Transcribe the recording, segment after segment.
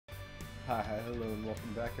Hi, hello, and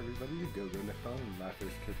welcome back, everybody, to Go Nippon, my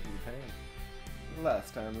first trip to Japan.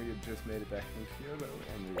 Last time we had just made it back from Kyoto,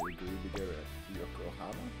 and we agreed to go to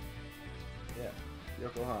Yokohama? Yeah,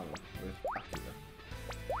 Yokohama, with Akira.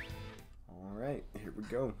 Alright, here we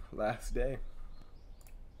go, last day.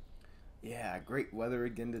 Yeah, great weather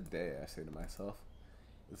again today, I say to myself.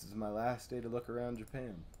 This is my last day to look around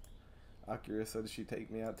Japan. Akira said she'd take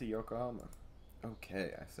me out to Yokohama.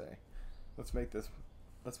 Okay, I say.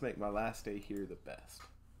 Let's make my last day here the best.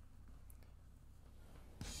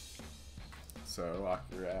 So,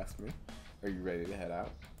 Akira asked me, are you ready to head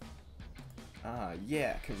out?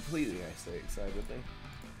 Yeah, completely, I say excitedly.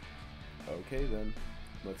 Okay then,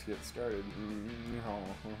 let's get started.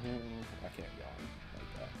 I can't yawn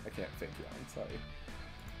like that. I can't fake yawn, sorry.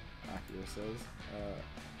 Akira says,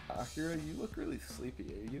 Akira, you look really sleepy.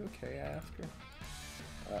 Are you okay? I ask her.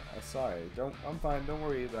 Sorry, I'm fine, don't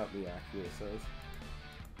worry about me, Akira says.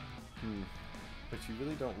 But you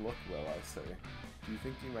really don't look well, I say. Do you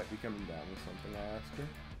think you might be coming down with something, I ask her?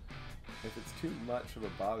 If it's too much of a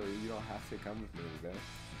bother, you don't have to come with me today.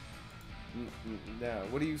 No,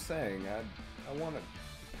 what are you saying? I want to...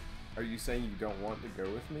 Are you saying you don't want to go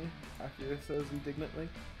with me? Akira says indignantly.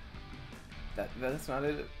 That's not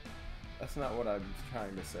it. That's not what I'm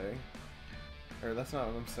trying to say. Or that's not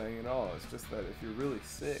what I'm saying at all. It's just that if you're really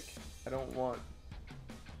sick, I don't want...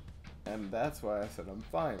 And that's why I said I'm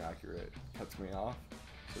fine, Akira cuts me off,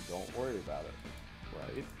 so don't worry about it,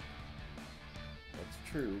 right? That's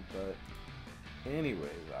true, but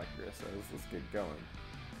anyways, Akira says, let's get going.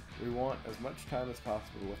 We want as much time as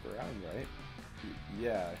possible to look around, right?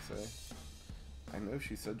 Yeah, I say. I know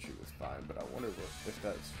she said she was fine, but I wonder if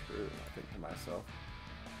that's true, I think to myself.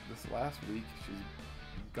 This last week, she's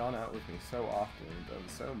gone out with me so often and done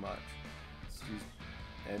so much.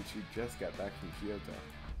 She just got back from Kyoto.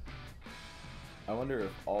 I wonder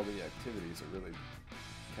if all the activities are really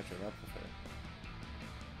catching up with her.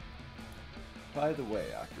 By the way,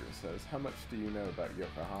 Akira says, how much do you know about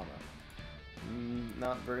Yokohama?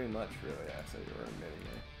 Not very much, really, I say to her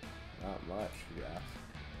admittingly. Not much, she asks.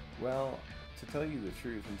 Well, to tell you the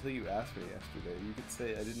truth, until you asked me yesterday, you could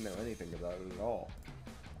say I didn't know anything about it at all.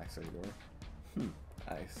 I say to her.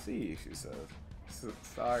 I see, she says.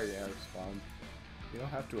 Sorry, I respond. You don't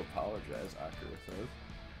have to apologize, Akira says.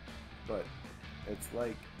 But it's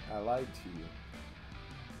like I lied to you,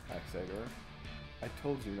 I say to her. I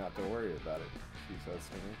told you not to worry about it, she says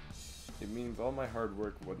to me. It means all my hard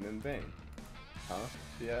work wasn't in vain. Huh?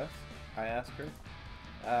 She asks. I ask her.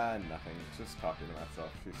 Nothing. Just talking to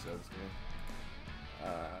myself, she says to me.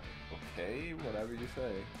 Okay, whatever you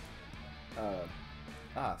say.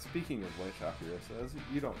 Speaking of which, Akira says,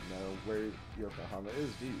 you don't know where Yokohama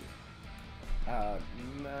is, do you?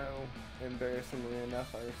 No. Embarrassingly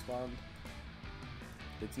enough, I respond.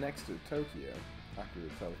 It's next to Tokyo, Akira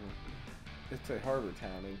tells me. It's a harbor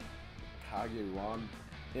town in Kagewan,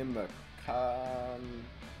 in the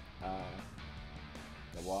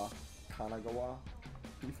Kanagawa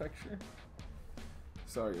prefecture.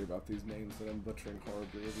 Sorry about these names that I'm butchering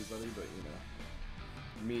horribly, everybody, but you know,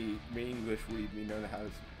 me English weeb,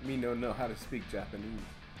 me know how to speak Japanese.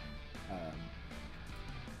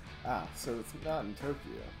 So it's not in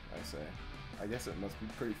Tokyo, I say. I guess it must be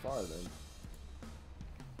pretty far then.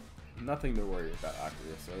 Nothing to worry about,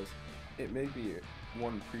 Akira says. It may be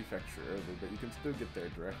one prefecture over, but you can still get there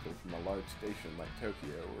directly from a large station like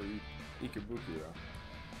Tokyo or Ikebukuro.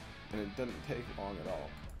 And it doesn't take long at all,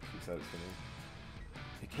 she says to me.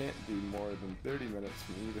 It can't be more than 30 minutes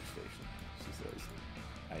from either station, she says.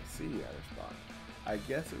 I see, I respond. I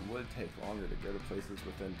guess it would take longer to go to places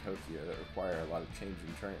within Tokyo that require a lot of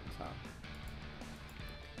changing trains, huh?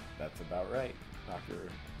 That's about right, Akira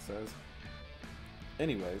says.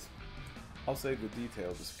 Anyways, I'll save the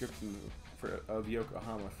detailed description of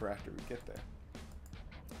Yokohama for after we get there.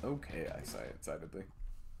 Okay, I say excitedly.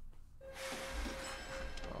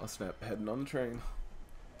 Oh snap, heading on the train.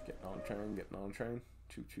 Getting on the train.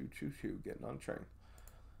 Choo choo choo choo, getting on the train.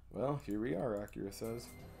 Well, here we are, Akira says.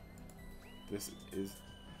 This is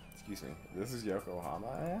Yokohama,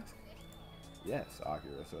 I ask? Yes,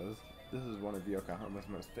 Akira says. This is one of Yokohama's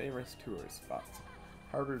most famous tourist spots.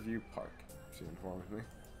 Harbor View Park, she informs me.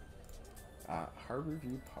 Harbor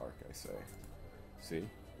View Park, I say. See?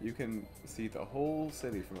 You can see the whole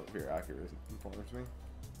city from up here, Akira informs me.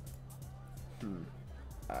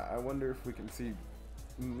 I wonder if we can see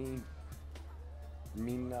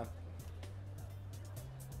Minato.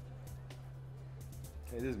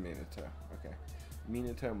 It is Minato, okay.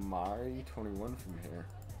 Minato Mari 21 from here.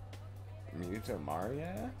 Minato Mari, I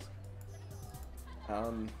ask?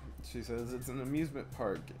 She says it's an amusement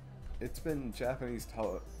park It's been it's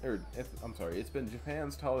been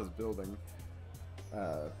Japan's tallest building,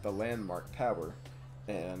 the landmark tower,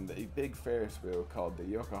 and a big Ferris wheel called the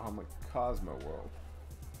Yokohama Cosmo World.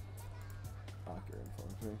 Akira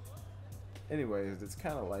informs me. Anyways, it's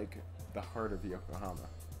kind of like the heart of Yokohama.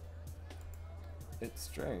 It's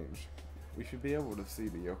strange. We should be able to see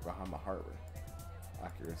the Yokohama harbor,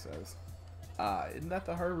 Akira says. Isn't that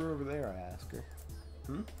the harbor over there, I ask her.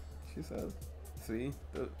 She says. See?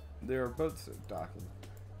 There are boats docking.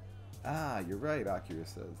 You're right, Akira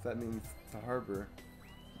says. That means the harbor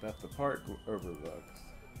that the park overlooks.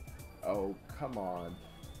 Oh, come on.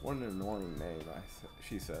 What an annoying name,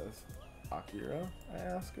 she says. Akira? I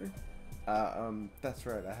ask her. That's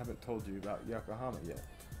right, I haven't told you about Yokohama yet,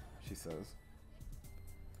 she says.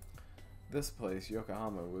 This place,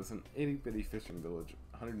 Yokohama, was an itty-bitty fishing village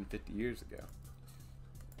 150 years ago.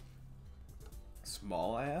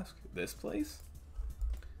 Small, I ask? This place?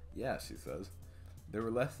 Yeah, she says. There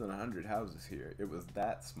were less than 100 houses here. It was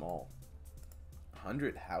that small.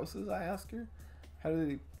 100 houses, I ask her? How did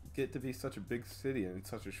it get to be such a big city in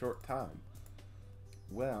such a short time?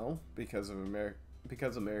 Well, because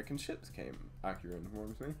American ships came, Akira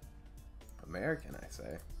informs me. American, I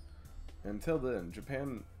say. Until then,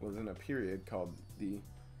 Japan was in a period called the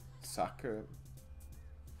Sakoi?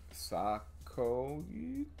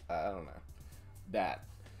 I don't know. That.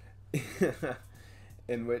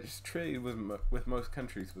 In which trade with most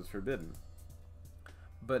countries was forbidden.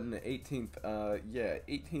 But in the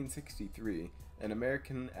 1863, an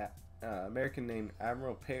American named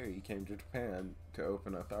Admiral Perry came to Japan to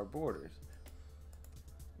open up our borders.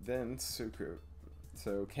 Then so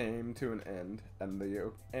came to an end, and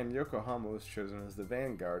Yokohama was chosen as the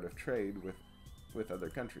vanguard of trade with other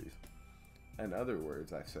countries. In other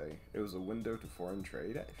words, I say, it was a window to foreign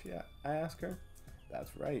trade, I ask her.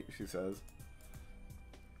 That's right, she says.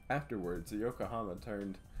 Afterwards, Yokohama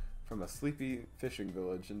turned from a sleepy fishing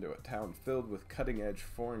village into a town filled with cutting-edge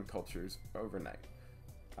foreign cultures overnight,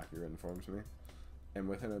 Akira informs me. And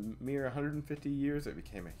within a mere 150 years, it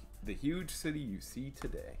became the huge city you see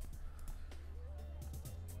today.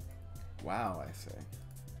 Wow, I say.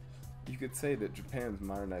 You could say that Japan's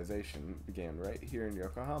modernization began right here in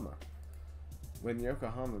Yokohama. When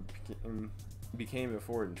Yokohama became a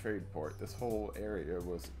foreign trade port, this whole area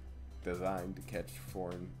was designed to catch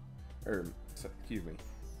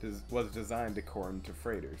was designed according to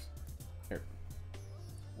freighters.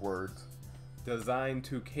 Words. Designed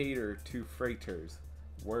to cater to freighters.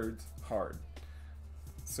 Words hard.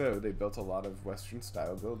 So they built a lot of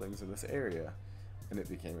Western-style buildings in this area, and it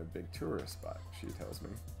became a big tourist spot, she tells me.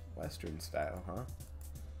 Western style, huh?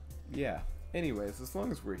 Yeah. Anyways, as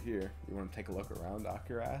long as we're here, you want to take a look around,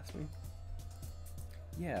 Akira asks me?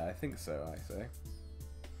 Yeah, I think so, I say.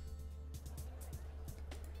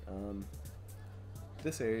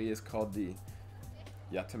 This area is called the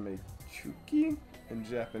Yatamechuki in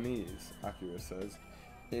Japanese, Akira says.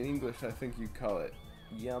 In English, I think you'd call it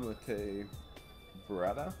Yamate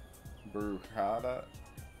Burada?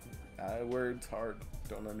 Words hard,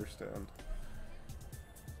 don't understand.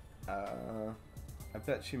 I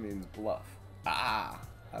bet she means bluff.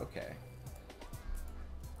 Okay.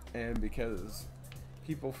 And because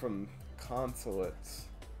people from consulates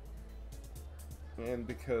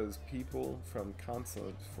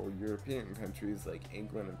for European countries like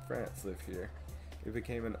England and France live here, it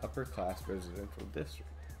became an upper-class residential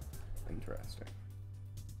district. Interesting.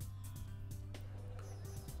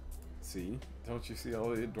 See? Don't you see all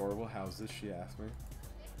the adorable houses, she asked me.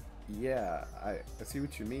 Yeah, I see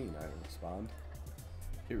what you mean, I respond.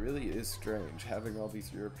 It really is strange having all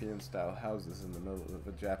these European-style houses in the middle of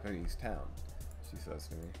a Japanese town, she says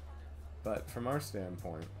to me. But from our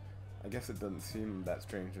standpoint, I guess it doesn't seem that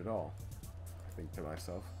strange at all, I think to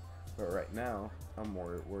myself. But right now, I'm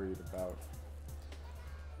more worried about...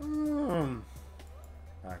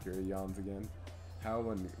 Akira yawns again.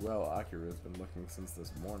 Well, Akira's been looking since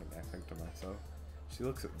this morning, I think to myself. She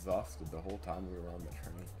looks exhausted the whole time we were on the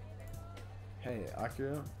train. Hey,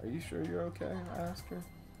 Akira, are you sure you're okay? I ask her.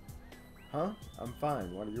 Huh? I'm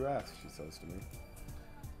fine. Why do you ask? She says to me.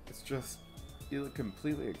 It's just, you look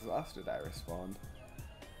completely exhausted, I respond.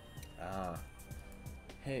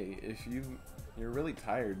 Hey, if you're really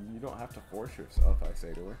tired, you don't have to force yourself, I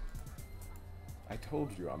say to her. I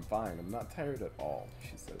told you I'm fine. I'm not tired at all,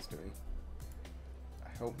 she says to me. I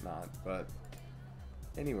hope not, but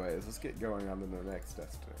anyways, let's get going on to the next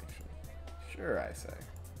destination. Sure, I say.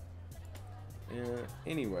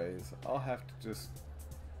 Anyways, I'll have to just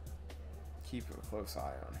keep a close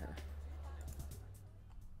eye on her.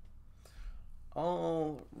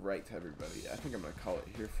 Alright, everybody, I think I'm going to call it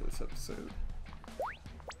here for this episode.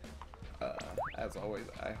 as always,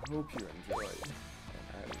 I hope you enjoyed, and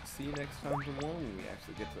I will see you next time for more when we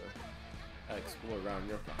actually get to explore around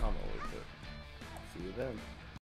Yokohama a little bit. See you then.